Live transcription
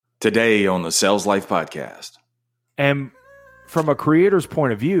Today on the Sales Life Podcast. And from a creator's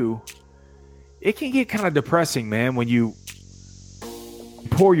point of view, it can get kind of depressing, man, when you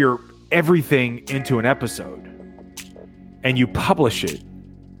pour your everything into an episode and you publish it.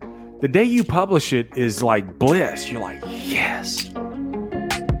 The day you publish it is like bliss. You're like, yes.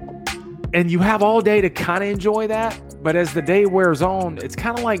 And you have all day to kind of enjoy that. But as the day wears on, it's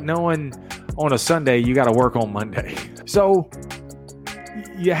kind of like knowing on a Sunday you got to work on Monday. So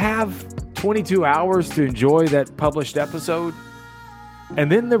you have 22 hours to enjoy that published episode.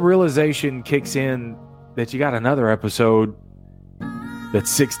 And then the realization kicks in that you got another episode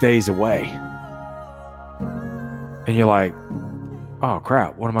that's 6 days away. And you're like, oh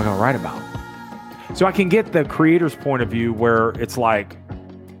crap, what am I going to write about? So I can get the creator's point of view where it's like,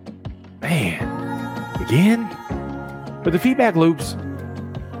 man, again? But the feedback loops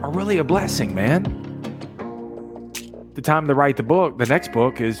are really a blessing, man. The time to write the next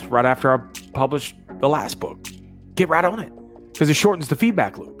book is right after I publish the last book. Get right on it because it shortens the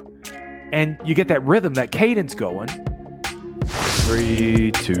feedback loop. And you get that rhythm, that cadence going.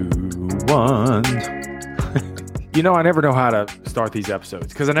 3, 2, 1. You know, I never know how to start these episodes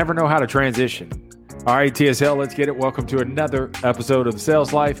because I never know how to transition. All right, TSL, let's get it. Welcome to another episode of The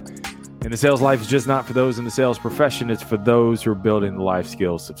Sales Life. And the sales life is just not for those in the sales profession. It's for those who are building the life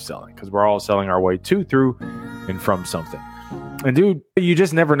skills of selling because we're all selling our way to, through, and from something. And dude, you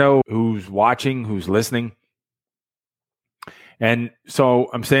just never know who's watching, who's listening. And so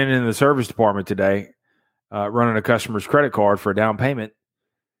I'm standing in the service department today, running a customer's credit card for a down payment.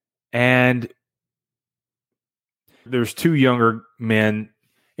 And there's 2 younger men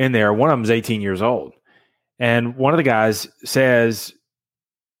in there. One of them's 18 years old. And one of the guys says,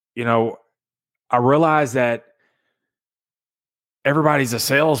 you know, I realize that everybody's a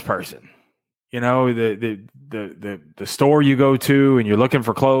salesperson. You know, the store you go to and you're looking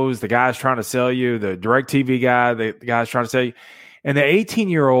for clothes, the guy's trying to sell you, the DirecTV guy, the guy's trying to sell you. And the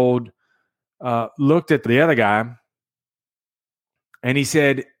 18-year-old looked at the other guy and he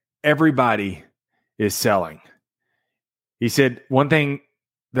said, everybody is selling. He said, one thing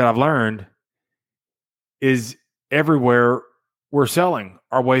that I've learned is everywhere we're selling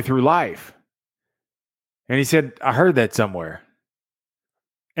our way through life. And he said, I heard that somewhere.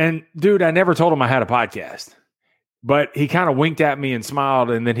 And dude, I never told him I had a podcast, but he kind of winked at me and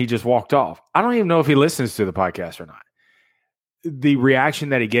smiled and then he just walked off. I don't even know if he listens to the podcast or not. The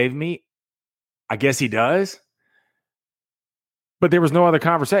reaction that he gave me, I guess he does, but there was no other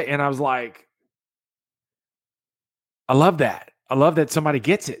conversation. And I was like, I love that. I love that somebody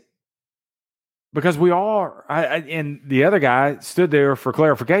gets it. Because we are, and the other guy stood there for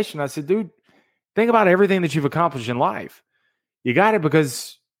clarification. I said, dude, think about everything that you've accomplished in life. You got it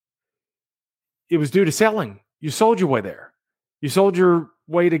because it was due to selling. You sold your way there. You sold your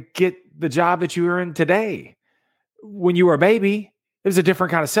way to get the job that you are in today. When you were a baby, it was a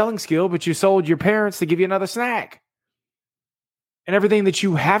different kind of selling skill, but you sold your parents to give you another snack. And everything that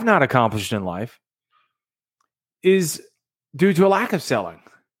you have not accomplished in life is due to a lack of selling.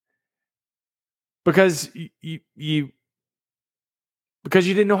 Because you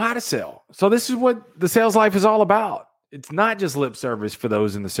didn't know how to sell. So this is what the sales life is all about. It's not just lip service for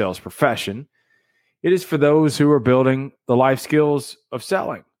those in the sales profession. It is for those who are building the life skills of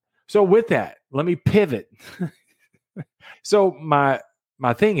selling. So with that, let me pivot. So my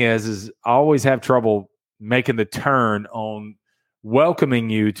thing is I always have trouble making the turn on welcoming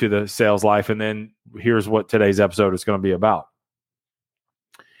you to the sales life. And then here's what today's episode is going to be about.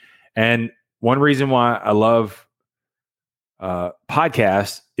 And one reason why I love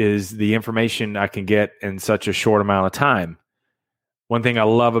podcasts is the information I can get in such a short amount of time. One thing I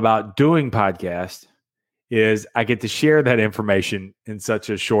love about doing podcasts is I get to share that information in such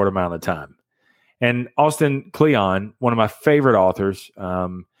a short amount of time. And Austin Kleon, one of my favorite authors,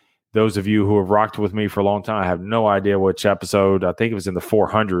 those of you who have rocked with me for a long time, I have no idea which episode. I think it was in the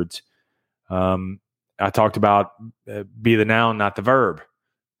 400s. I talked about be the noun, not the verb.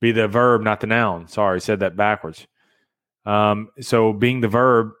 Be the verb, not the noun. Sorry, I said that backwards. So being the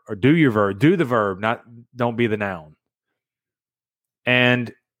verb, or do the verb, don't be the noun.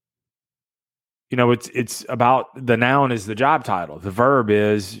 And, you know, it's about the noun is the job title. The verb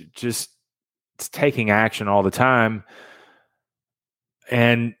is just it's taking action all the time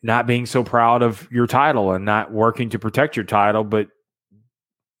and not being so proud of your title and not working to protect your title, but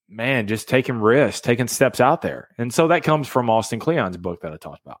man, just taking risks, taking steps out there. And so that comes from Austin Kleon's book that I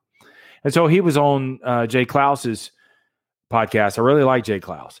talked about. And so he was on Jay Klaus's podcast. I really like Jay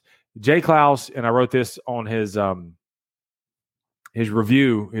Klaus. Jay Klaus, and I wrote this on his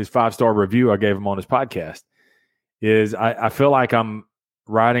review, his 5-star review I gave him on his podcast, is I feel like I'm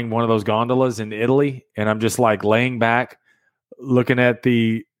riding one of those gondolas in Italy, and I'm just like laying back, looking at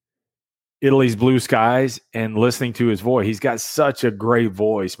the Italy's blue skies and listening to his voice. He's got such a great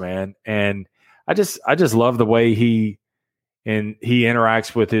voice, man. And I just love the way he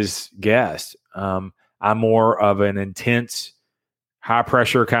interacts with his guests. I'm more of an intense, high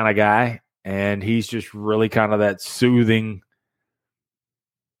pressure kind of guy, and he's just really kind of that soothing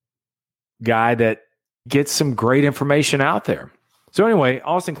guy that gets some great information out there. So anyway,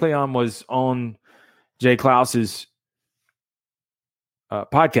 Austin Kleon was on Jay Klaus's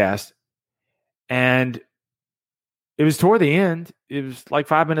podcast, and it was toward the end. It was like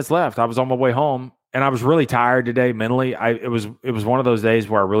 5 minutes left. I was on my way home, and I was really tired today mentally. It was one of those days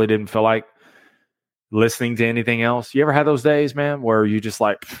where I really didn't feel like listening to anything else. You ever had those days, man, where you just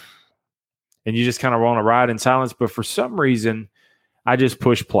like, and you just kind of want to ride in silence, but for some reason, I just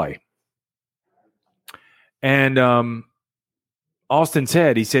push play. And Austin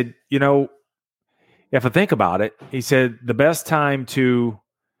said, he said, you know, if I think about it, he said, the best time to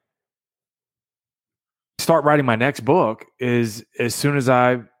start writing my next book is as soon as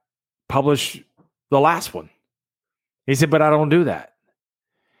I publish the last one. He said, but I don't do that.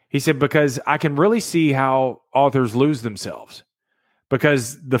 He said, because I can really see how authors lose themselves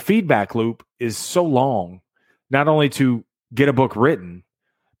because the feedback loop is so long, not only to get a book written,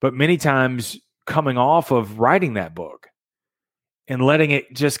 but many times coming off of writing that book and letting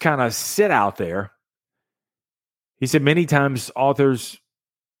it just kind of sit out there. He said, many times authors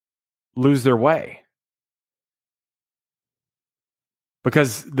lose their way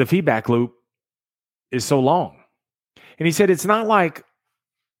because the feedback loop is so long. And he said, it's not like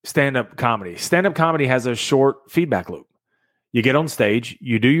stand-up comedy. Stand-up comedy has a short feedback loop. You get on stage,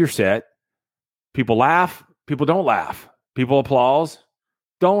 you do your set, people laugh, people don't laugh, people applause,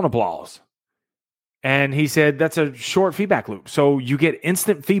 don't applause. And he said that's a short feedback loop. So you get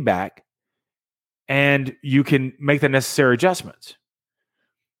instant feedback and you can make the necessary adjustments.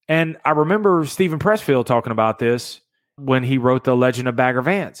 And I remember Stephen Pressfield talking about this when he wrote The Legend of Bagger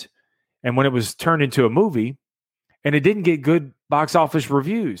Vance. And when it was turned into a movie, and it didn't get good box office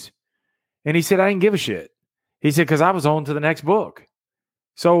reviews. And he said, I didn't give a shit. He said, because I was on to the next book.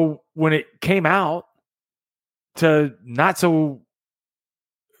 So when it came out to not so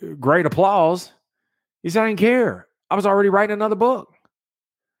great applause, he said, I didn't care. I was already writing another book.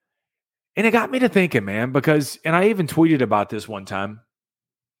 And it got me to thinking, man, because, and I even tweeted about this one time,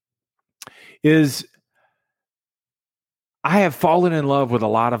 is I have fallen in love with a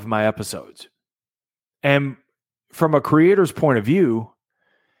lot of my episodes. And from a creator's point of view,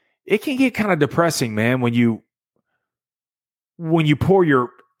 it can get kind of depressing, man, when you pour your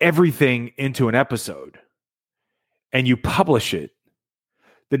everything into an episode and you publish it.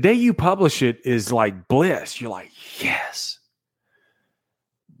 The day you publish it is like bliss. You're like, yes.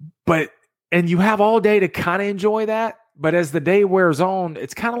 And you have all day to kind of enjoy that. But as the day wears on,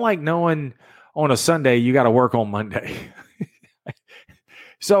 it's kind of like knowing on a Sunday, you got to work on Monday.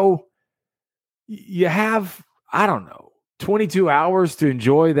 So you have, I don't know, 22 hours to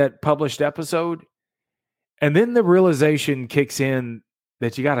enjoy that published episode. And then the realization kicks in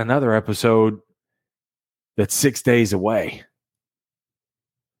that you got another episode that's 6 days away.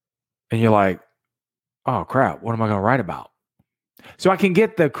 And you're like, oh crap, what am I going to write about? So I can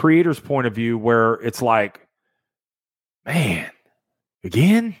get the creator's point of view where it's like, man,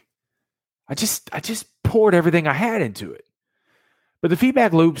 again, I just poured everything I had into it. But the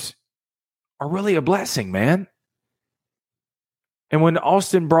feedback loops are really a blessing, man. And when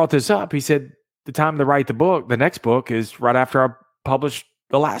Austin brought this up, he said the time to write the next book is right after I publish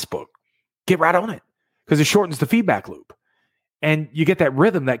the last book. Get right on it because it shortens the feedback loop. And you get that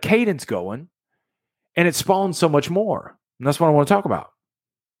rhythm, that cadence going, and it spawns so much more. And that's what I want to talk about.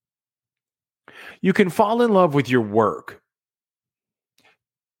 You can fall in love with your work,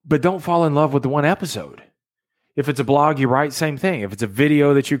 but don't fall in love with the one episode. If it's a blog you write, same thing. If it's a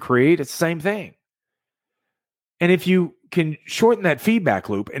video that you create, it's the same thing. And if you can shorten that feedback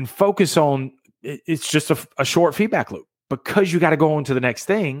loop and focus on, it's just a short feedback loop because you got to go on to the next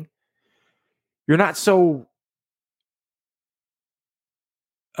thing. You're not so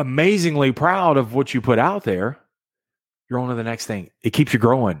amazingly proud of what you put out there. You're on to the next thing. It keeps you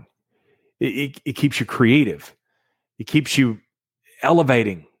growing. It keeps you creative. It keeps you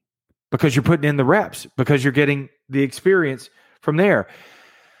elevating because you're putting in the reps, because you're getting the experience from there.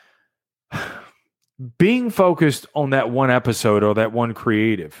 Being focused on that one episode or that one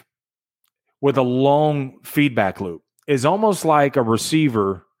creative with a long feedback loop is almost like a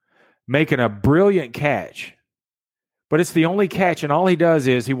receiver making a brilliant catch, but it's the only catch, and all he does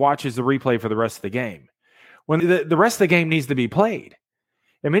is he watches the replay for the rest of the game. When the rest of the game needs to be played.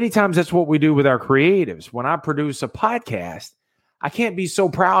 And many times that's what we do with our creatives. When I produce a podcast, I can't be so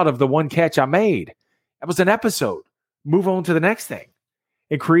proud of the one catch I made. That was an episode. Move on to the next thing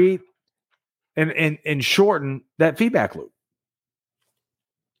and create and shorten that feedback loop.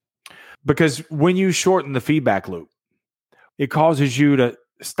 Because when you shorten the feedback loop, it causes you to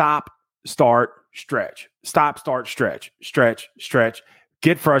stop, start, stretch, stop, start, stretch, stretch, stretch,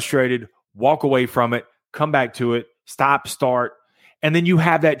 get frustrated, walk away from it, come back to it, stop, start. And then you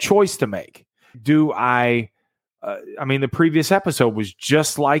have that choice to make. The previous episode was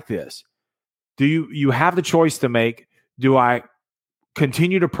just like this. Do you have the choice to make? Do I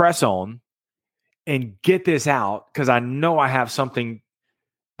continue to press on and get this out because I know I have something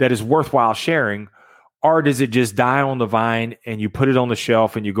that is worthwhile sharing? Or does it just die on the vine and you put it on the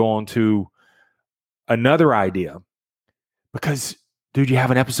shelf and you go on to another idea? Because, dude, you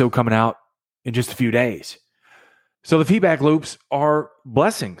have an episode coming out in just a few days. So the feedback loops are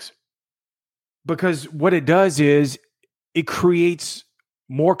blessings, because what it does is it creates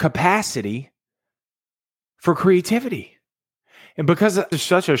more capacity for creativity. And because it's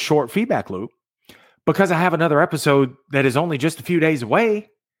such a short feedback loop, because I have another episode that is only just a few days away,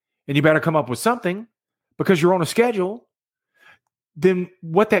 and you better come up with something because you're on a schedule, then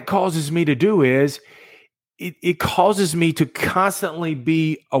what that causes me to do is it causes me to constantly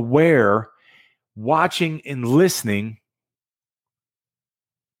be aware, watching and listening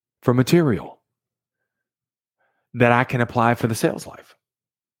for material that I can apply for the sales life.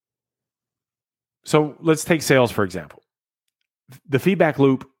 So let's take sales, for example. The feedback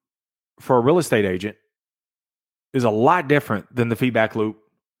loop for a real estate agent is a lot different than the feedback loop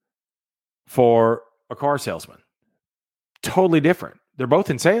for a car salesman. Totally different. They're both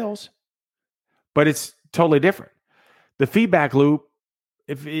in sales, but it's totally different. The feedback loop,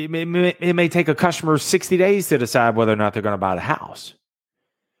 if it may take a customer 60 days to decide whether or not they're going to buy the house.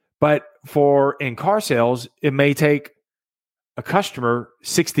 But in car sales, it may take a customer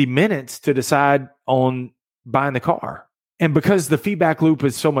 60 minutes to decide on buying the car. And because the feedback loop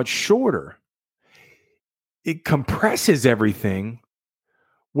is so much shorter, it compresses everything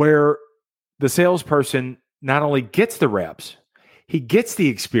where the salesperson not only gets the reps, he gets the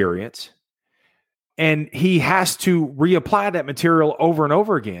experience, and he has to reapply that material over and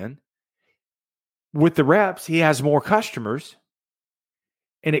over again. With the reps, he has more customers,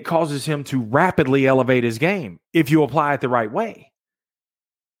 and it causes him to rapidly elevate his game if you apply it the right way.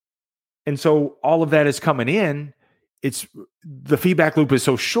 And so all of that is coming in. The feedback loop is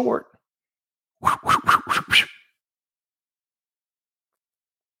so short.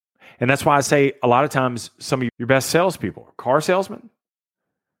 And that's why I say a lot of times some of your best salespeople are car salesmen,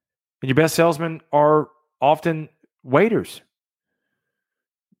 and your best salesmen are often waiters.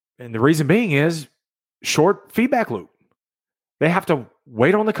 And the reason being is short feedback loop. They have to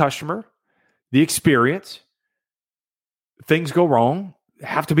wait on the customer, the experience. Things go wrong. They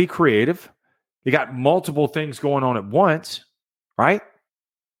have to be creative. You got multiple things going on at once, right?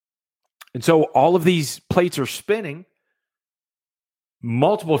 And so all of these plates are spinning,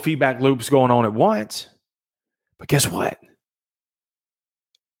 multiple feedback loops going on at once. But guess what?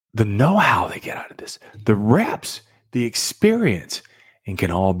 The know-how they get out of this, the reps, the experience, and can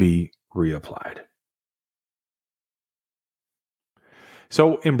all be reapplied.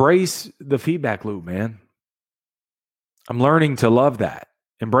 So embrace the feedback loop, man. I'm learning to love that.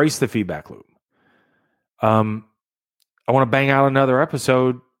 Embrace the feedback loop. I want to bang out another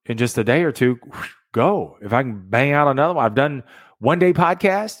episode in just a day or two. Go. If I can bang out another one. I've done one-day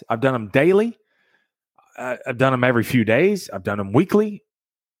podcasts. I've done them daily. I've done them every few days. I've done them weekly.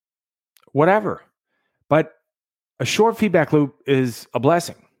 Whatever. But a short feedback loop is a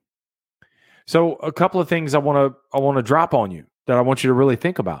blessing. So a couple of things I want to drop on you that I want you to really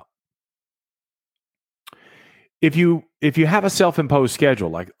think about. If you have a self-imposed schedule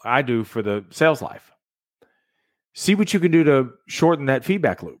like I do for the sales life, see what you can do to shorten that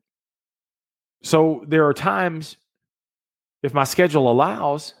feedback loop. So there are times, if my schedule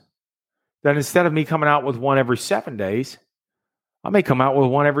allows, that instead of me coming out with one every 7 days, I may come out with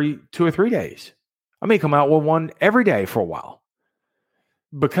one every 2 or 3 days. I may come out with one every day for a while.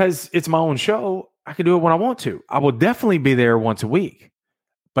 Because it's my own show, I can do it when I want to. I will definitely be there once a week,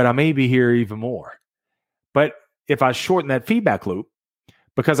 but I may be here even more. But if I shorten that feedback loop,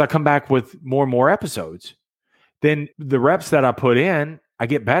 because I come back with more and more episodes, then the reps that I put in, I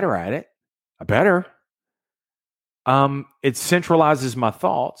get better at it. It centralizes my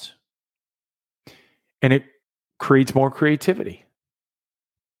thoughts, and it creates more creativity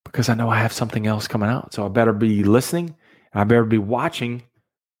because I know I have something else coming out. So I better be listening. I better be watching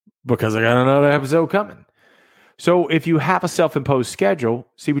because I got another episode coming. So if you have a self-imposed schedule,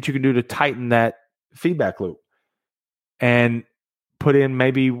 see what you can do to tighten that feedback loop and put in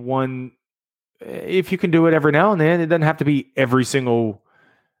maybe one. If you can do it every now and then, it doesn't have to be every single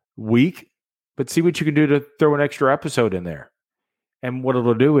week, but see what you can do to throw an extra episode in there. And what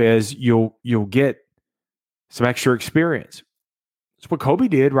it'll do is you'll get some extra experience. That's what Kobe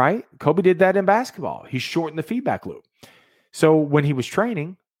did, right? Kobe did that in basketball. He shortened the feedback loop. So when he was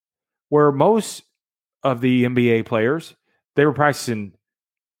training, where most of the NBA players, they were practicing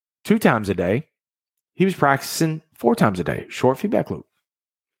 2 times a day, he was practicing 4 times a day, short feedback loop.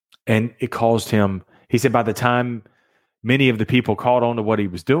 And it caused him, he said, by the time many of the people caught on to what he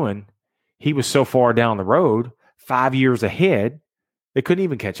was doing, he was so far down the road, 5 years ahead, they couldn't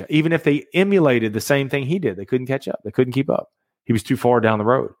even catch up. Even if they emulated the same thing he did, they couldn't catch up. They couldn't keep up. He was too far down the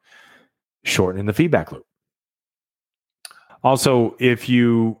road, shortening the feedback loop. Also, if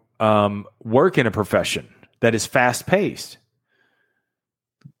you work in a profession that is fast-paced,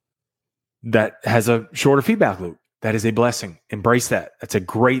 that has a shorter feedback loop, that is a blessing. Embrace that. That's a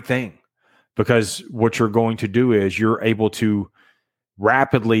great thing, because what you're going to do is you're able to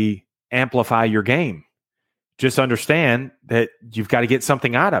rapidly amplify your game. Just understand that you've got to get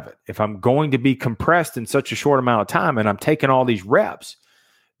something out of it. If I'm going to be compressed in such a short amount of time and I'm taking all these reps,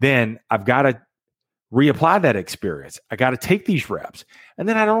 then I've got to reapply that experience. I got to take these reps. And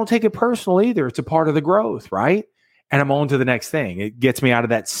then I don't take it personal either. It's a part of the growth, right? And I'm on to the next thing. It gets me out of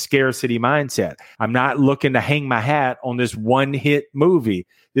that scarcity mindset. I'm not looking to hang my hat on this one-hit movie,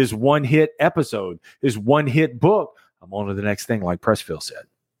 this one-hit episode, this one-hit book. I'm on to the next thing, like Pressfield said.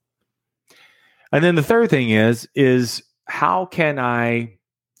 And then the third thing is how can I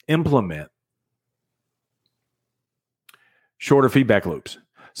implement shorter feedback loops?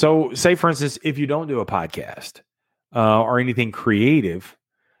 So say, for instance, if you don't do a podcast or anything creative,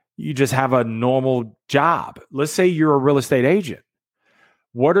 you just have a normal job. Let's say you're a real estate agent.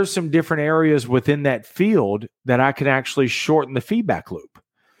 What are some different areas within that field that I can actually shorten the feedback loop?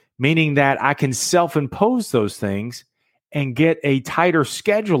 Meaning that I can self-impose those things and get a tighter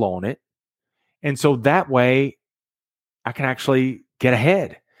schedule on it. And so that way I can actually get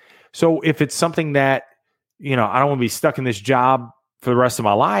ahead. So if it's something that, I don't want to be stuck in this job for the rest of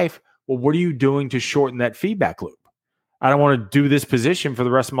my life, well, what are you doing to shorten that feedback loop? I don't want to do this position for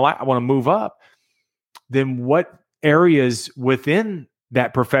the rest of my life. I want to move up. Then what areas within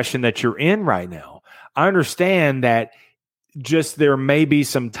that profession that you're in right now? I understand that just there may be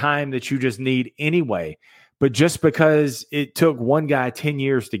some time that you just need anyway, but just because it took one guy 10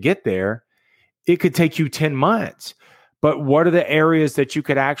 years to get there, it could take you 10 months. But what are the areas that you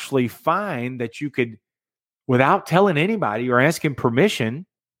could actually find that you could, without telling anybody or asking permission,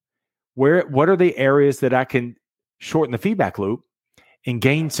 what are the areas that I can shorten the feedback loop and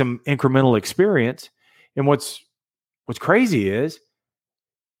gain some incremental experience? And what's crazy is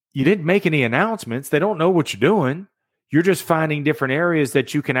you didn't make any announcements. They don't know what you're doing. You're just finding different areas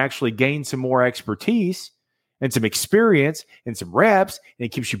that you can actually gain some more expertise and some experience and some reps, and it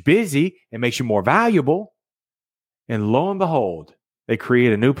keeps you busy and makes you more valuable. And lo and behold, they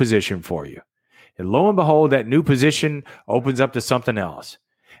create a new position for you. And lo and behold, that new position opens up to something else.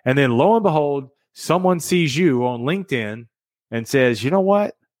 And then lo and behold, someone sees you on LinkedIn and says, you know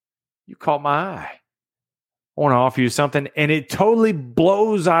what? You caught my eye. I want to offer you something. And it totally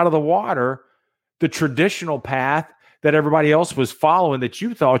blows out of the water the traditional path that everybody else was following that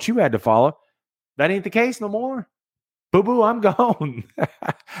you thought you had to follow. That ain't the case no more. Boo-boo, I'm gone.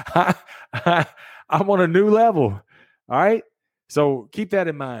 I'm on a new level. All right? So keep that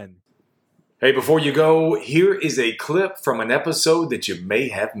in mind. Hey, before you go, here is a clip from an episode that you may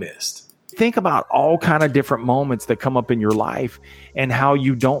have missed. Think about all kind of different moments that come up in your life and how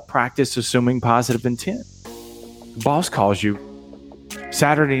you don't practice assuming positive intent. The boss calls you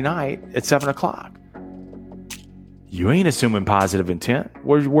Saturday night at 7 o'clock. You ain't assuming positive intent.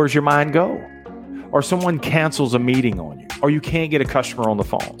 Where's your mind go? Or someone cancels a meeting on you, or you can't get a customer on the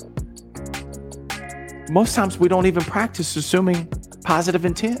phone. Most times we don't even practice assuming positive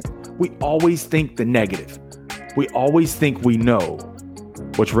intent. We always think the negative. We always think we know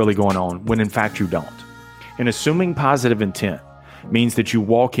what's really going on when in fact you don't. And assuming positive intent means that you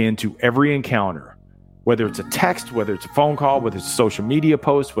walk into every encounter, whether it's a text, whether it's a phone call, whether it's a social media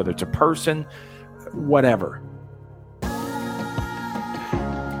post, whether it's a person, whatever.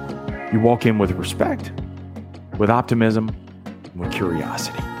 You walk in with respect, with optimism, and with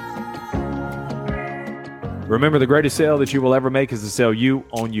curiosity. Remember, the greatest sale that you will ever make is to sell you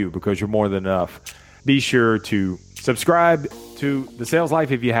on you, because you're more than enough. Be sure to subscribe to The Sales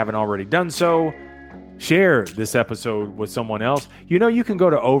Life if you haven't already done so. Share this episode with someone else. You know, you can go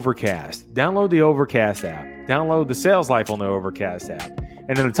to Overcast, download the Overcast app, download the Sales Life on the Overcast app.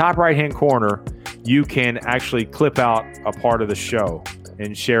 And in the top right-hand corner, you can actually clip out a part of the show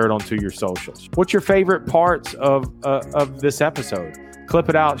and share it onto your socials. What's your favorite parts of this episode? Clip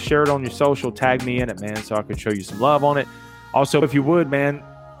it out, share it on your social, tag me in it, man, so I can show you some love on it. Also, if you would, man,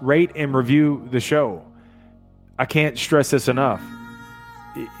 rate and review the show. I can't stress this enough.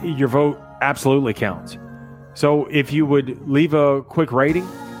 Your vote absolutely counts. So if you would leave a quick rating,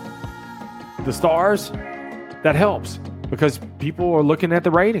 the stars, that helps because people are looking at the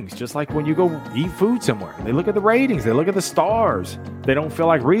ratings, just like when you go eat food somewhere. They look at the ratings, they look at the stars. They don't feel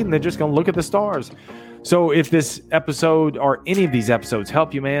like reading, they're just going to look at the stars. So if this episode or any of these episodes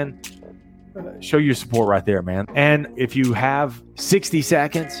help you, man, show your support right there, man. And if you have 60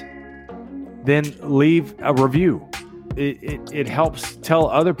 seconds, then leave a review. It helps tell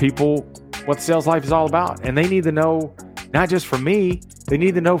other people what Sales Life is all about. And they need to know, not just from me, they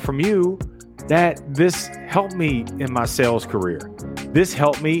need to know from you that this helped me in my sales career. This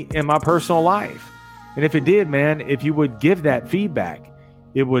helped me in my personal life. And if it did, man, if you would give that feedback,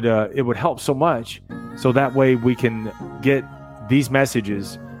 it would help so much. So that way we can get these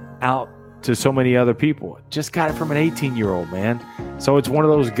messages out to so many other people. Just got it from an 18-year-old, man. So it's one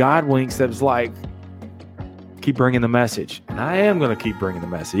of those God winks that was like, keep bringing the message. And I am going to keep bringing the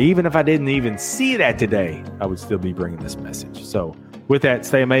message. Even if I didn't even see that today, I would still be bringing this message. So with that,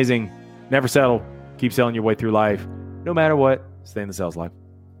 stay amazing. Never settle. Keep selling your way through life. No matter what, stay in the sales life.